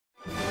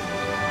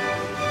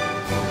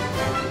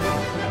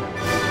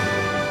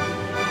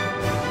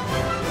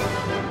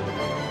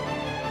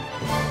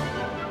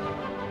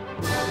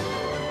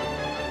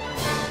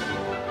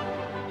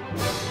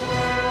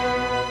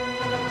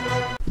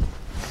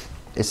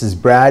This is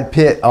Brad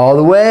Pitt all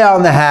the way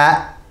on the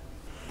hat.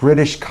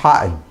 British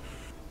cotton.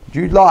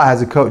 Jude Law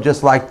has a coat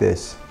just like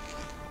this.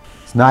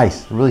 It's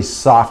nice, really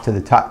soft to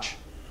the touch.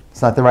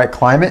 It's not the right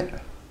climate.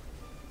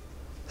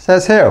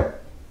 Says who?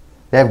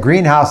 They have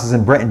greenhouses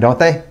in Britain, don't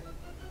they?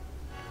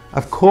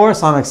 Of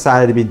course I'm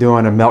excited to be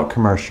doing a milk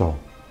commercial.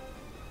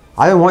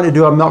 I've been wanting to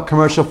do a milk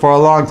commercial for a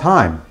long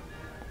time.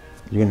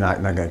 You're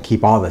not gonna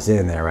keep all this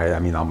in there, right? I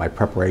mean, all my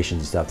preparation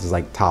stuff. This is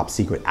like top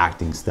secret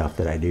acting stuff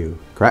that I do,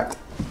 correct?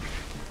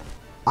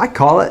 I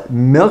call it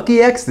Milky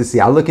Ecstasy.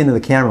 I look into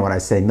the camera when I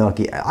say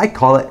Milky. I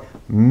call it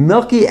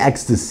Milky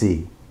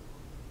Ecstasy.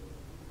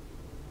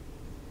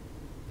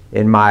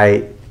 In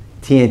my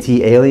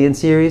TNT Alien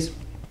series,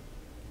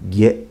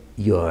 get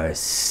your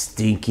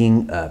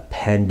stinking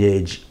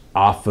appendage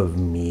off of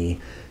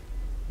me,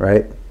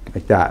 right?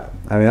 Like that.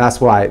 I mean, that's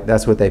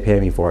what they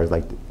pay me for, is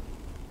like to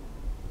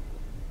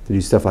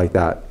do stuff like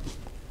that.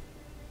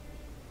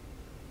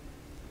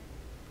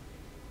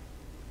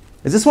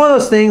 Is this one of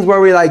those things where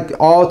we like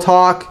all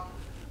talk,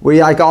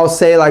 we like all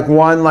say like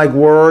one like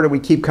word and we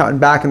keep cutting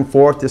back and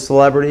forth to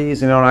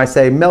celebrities, you know, and I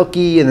say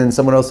milky and then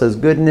someone else says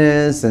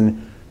goodness,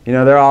 and you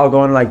know, they're all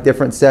going like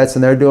different sets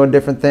and they're doing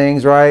different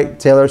things, right?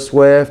 Taylor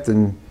Swift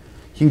and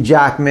Hugh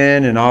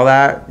Jackman and all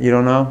that. You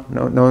don't know?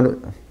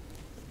 No.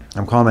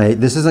 I'm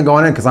calling this isn't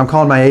going in because I'm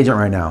calling my agent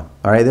right now.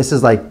 All right, this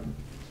is like,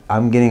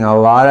 I'm getting a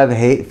lot of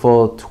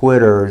hateful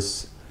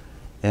Twitters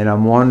and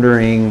I'm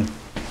wondering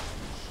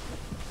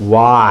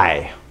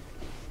why.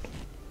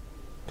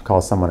 To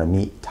call someone a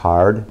meat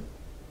tard.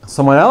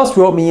 Someone else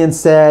wrote me and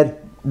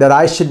said that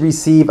I should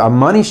receive a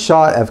money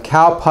shot of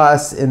cow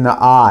pus in the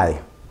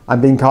eye.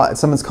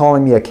 Someone's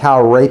calling me a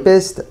cow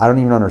rapist. I don't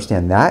even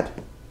understand that.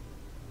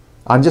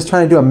 I'm just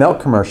trying to do a milk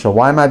commercial.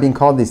 Why am I being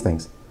called these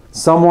things?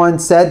 Someone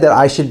said that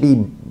I should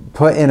be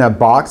put in a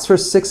box for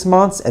 6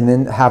 months and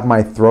then have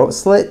my throat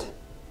slit.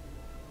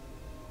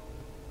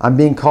 I'm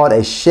being called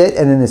a shit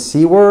and then a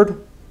C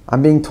word.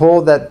 I'm being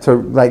told that to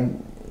like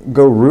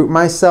go root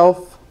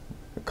myself,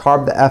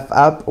 carb the F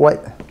up.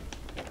 What?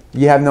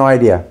 You have no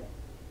idea.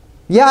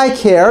 Yeah, I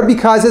care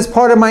because it's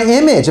part of my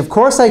image. Of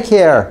course I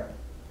care.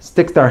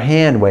 Sticks their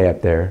hand way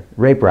up there.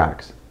 Rape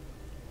racks.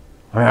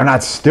 I mean, I'm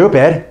not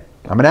stupid.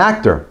 I'm an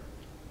actor.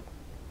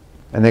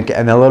 And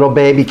the little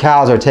baby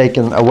cows are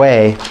taken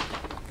away.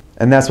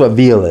 And that's what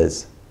veal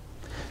is.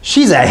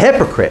 She's a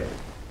hypocrite.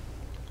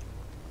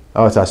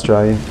 Oh, it's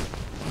Australian.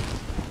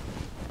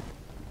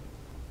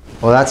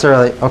 Well, that's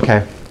early.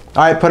 Okay.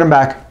 All right, put him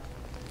back.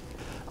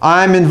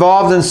 I'm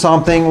involved in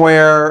something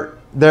where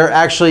there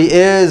actually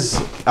is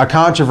a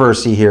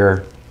controversy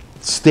here.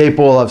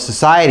 Staple of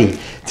society.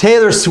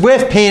 Taylor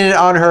Swift painted it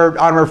on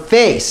her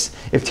face.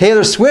 If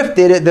Taylor Swift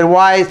did it, then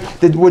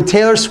would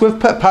Taylor Swift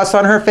put pus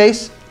on her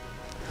face?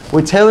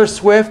 Would Taylor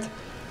Swift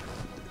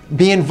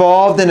be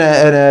involved in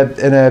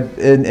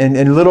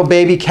little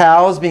baby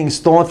cows being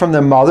stolen from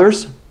their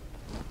mothers?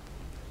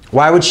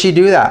 Why would she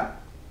do that?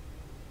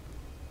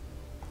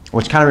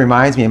 Which kind of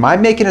reminds me, am I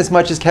making as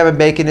much as Kevin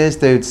Bacon is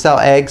to sell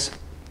eggs?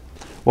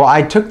 Well,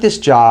 I took this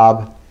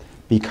job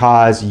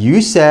because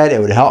you said it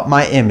would help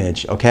my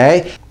image,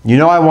 okay? You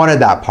know I wanted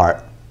that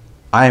part.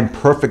 I am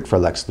perfect for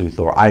Lex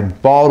Luthor. I'm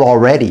bald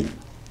already.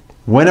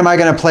 When am I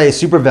gonna play a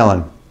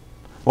supervillain?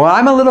 Well,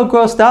 I'm a little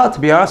grossed out, to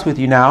be honest with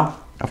you now.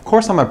 Of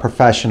course I'm a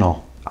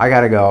professional. I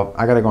gotta go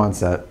on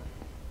set.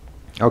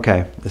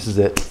 Okay, this is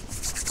it.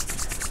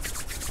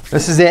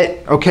 This is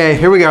it. Okay,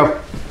 here we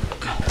go.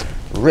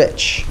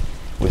 Rich,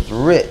 with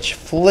rich,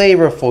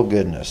 flavorful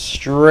goodness,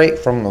 straight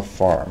from the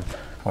farm.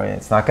 Wait,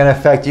 it's not gonna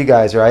affect you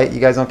guys, right? You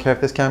guys don't care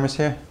if this camera's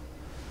here?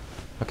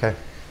 Okay.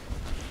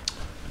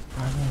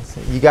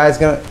 You guys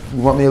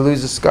you want me to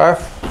lose the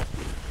scarf?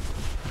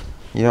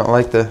 You don't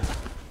like the...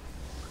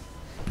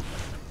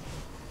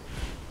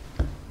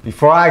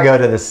 Before I go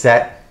to the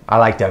set, I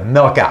like to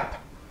milk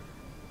up.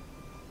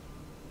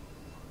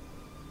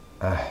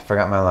 I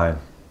forgot my line.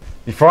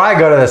 Before I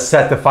go to the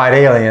set to fight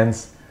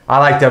aliens, I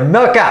like to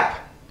milk up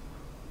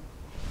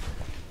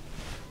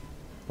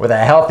with a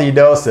healthy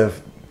dose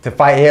of to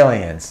fight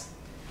aliens.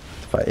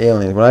 To fight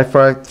aliens. When I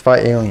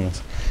fight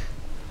aliens.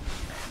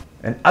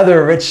 And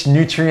other rich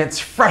nutrients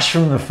fresh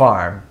from the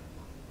farm.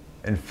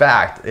 In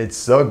fact, it's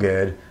so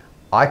good,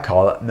 I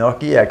call it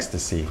Milky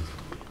Ecstasy.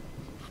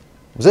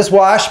 Was this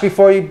washed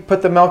before you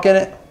put the milk in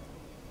it?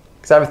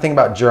 Because I have a thing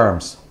about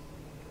germs.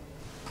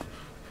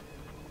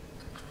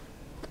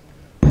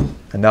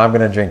 And now I'm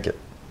going to drink it.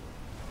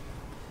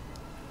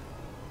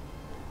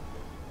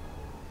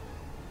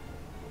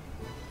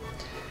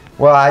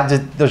 Well,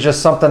 there's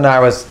just something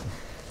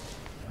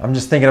I'm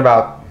just thinking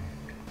about.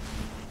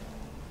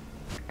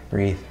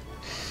 Breathe.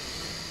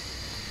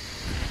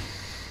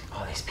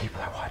 All these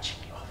people are watching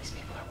you. All these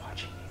people are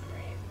watching you.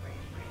 Breathe, breathe,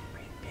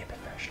 breathe, breathe. Be a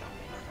professional.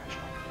 Be a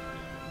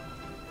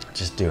professional.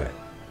 Just do it.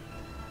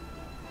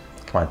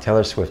 Come on,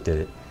 Taylor Swift did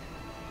it.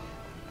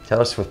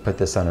 Taylor Swift put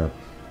this on her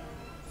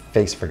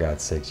face, for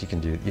God's sakes. You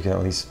can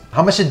at least...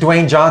 How much did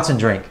Dwayne Johnson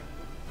drink?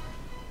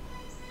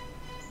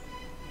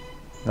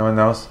 No one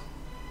knows?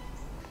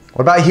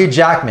 What about Hugh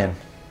Jackman?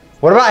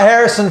 What about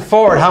Harrison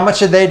Ford? How much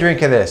did they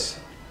drink of this?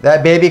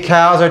 that baby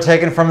cows are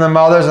taken from the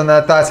mothers and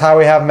that's how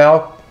we have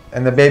milk?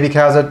 And the baby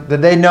cows are,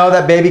 did they know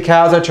that baby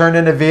cows are turned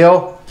into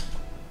veal?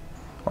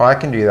 Oh, I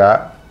can do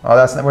that. Oh,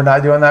 we're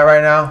not doing that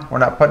right now? We're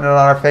not putting it on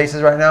our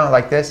faces right now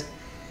like this?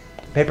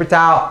 Paper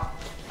towel.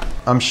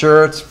 I'm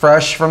sure it's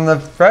fresh from the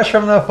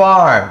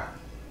farm.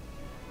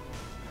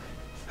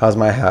 How's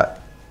my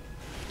hat?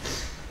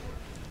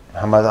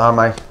 How am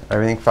I?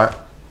 Everything fine?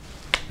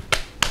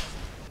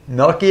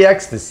 Milky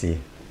Ecstasy.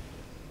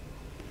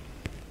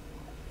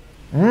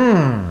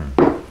 Mmm.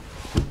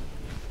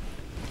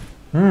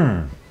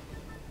 Mmm.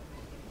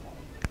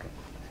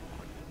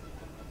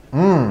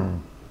 Mmm.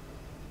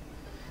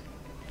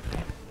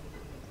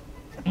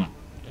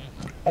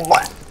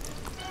 What?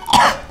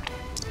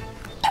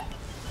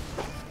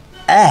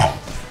 Eh.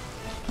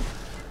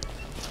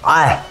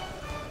 Ah.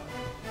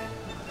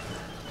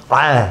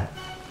 Ah.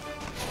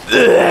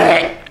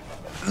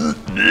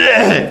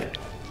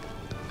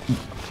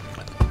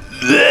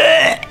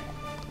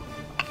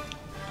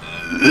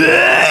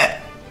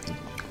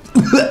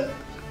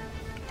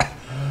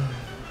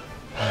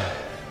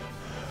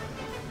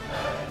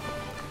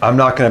 I'm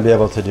not going to be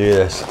able to do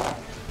this.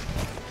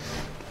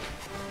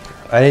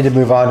 I need to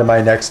move on to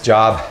my next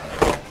job.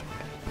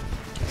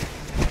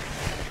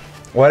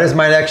 What is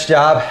my next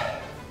job?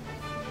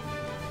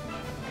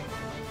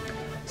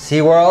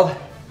 SeaWorld?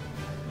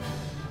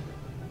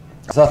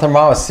 There's nothing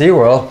wrong with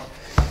SeaWorld.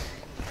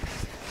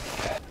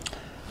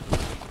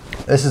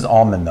 This is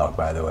almond milk,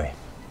 by the way.